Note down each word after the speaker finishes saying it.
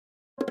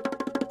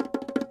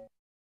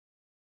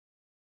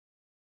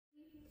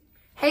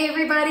Hey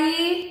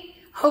everybody,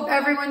 hope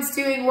everyone's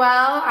doing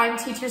well. I'm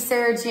teacher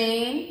Sara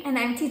Jayne. And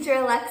I'm teacher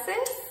Alexis.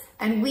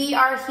 And we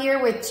are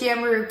here with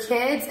JAMaROO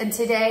Kids, and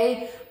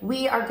today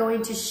we are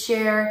going to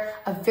share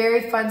a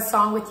very fun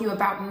song with you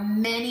about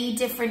many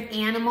different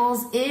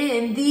animals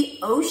in the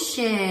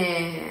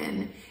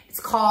ocean. It's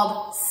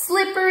called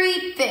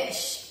Slippery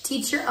Fish.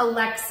 Teacher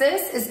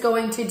Alexis is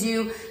going to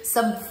do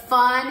some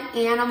fun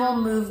animal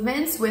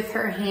movements with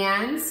her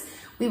hands.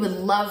 We would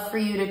love for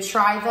you to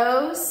try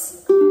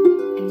those.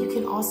 And you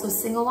can also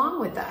sing along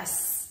with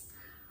us.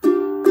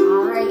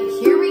 All right,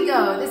 here we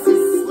go. This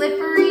is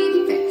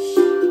Slippery Fish.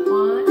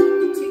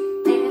 1,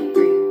 2, and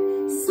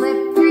 3.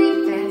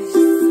 Slippery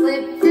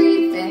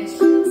fish,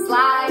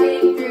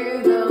 sliding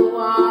through the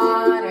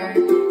water.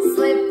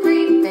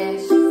 Slippery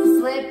fish,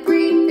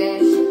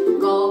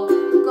 gulp,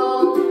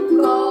 gulp,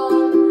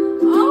 gulp.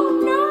 Oh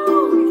no,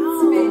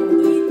 it's been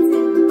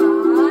eaten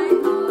by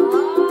an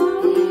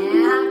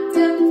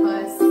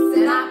octopus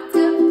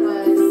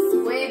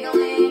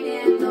wiggling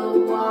in the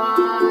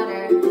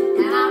water.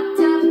 An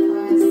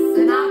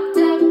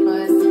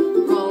octopus,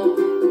 gulp,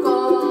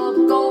 gulp,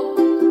 gulp.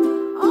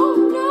 Oh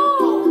no,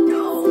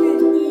 it's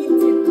been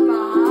eaten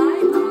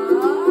by a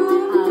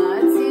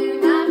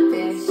tuna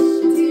fish,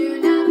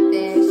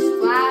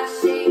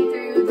 splashing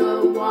through the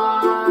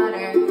water. A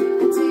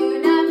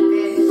tuna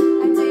fish,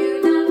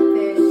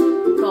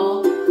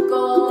 gulp,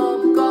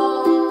 gulp,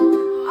 gulp.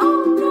 Oh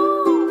no,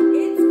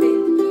 it's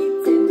been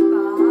eaten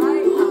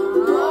by a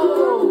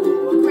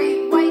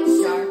great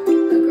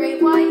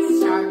white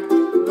shark,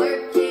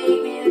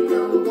 lurking in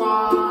the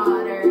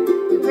water. A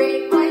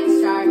great white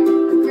shark,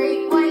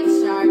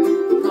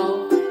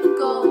 gulp,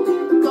 gulp,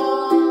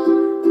 gulp.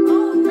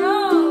 Oh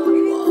no,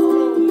 it's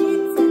been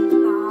eaten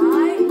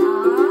by a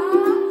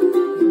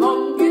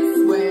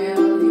humongous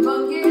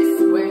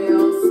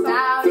whale,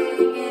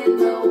 spouting in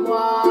the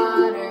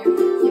water.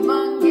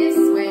 Humongous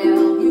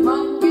whale,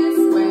 gulp,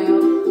 gulp,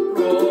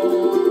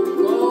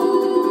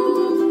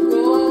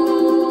 gulp.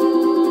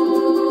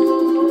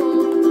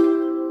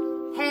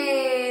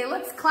 Hey,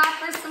 let's clap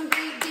for some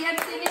great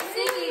dancing and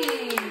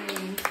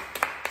singing.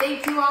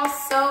 Thank you all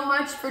so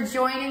much for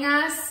joining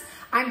us.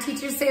 I'm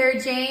teacher Sara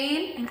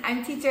Jayne. And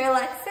I'm teacher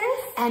Alexis.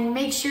 And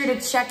make sure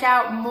to check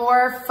out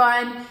more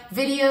fun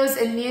videos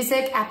and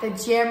music at the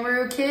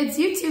JAMaROO Kids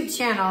YouTube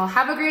channel.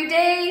 Have a great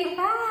day.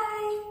 Bye.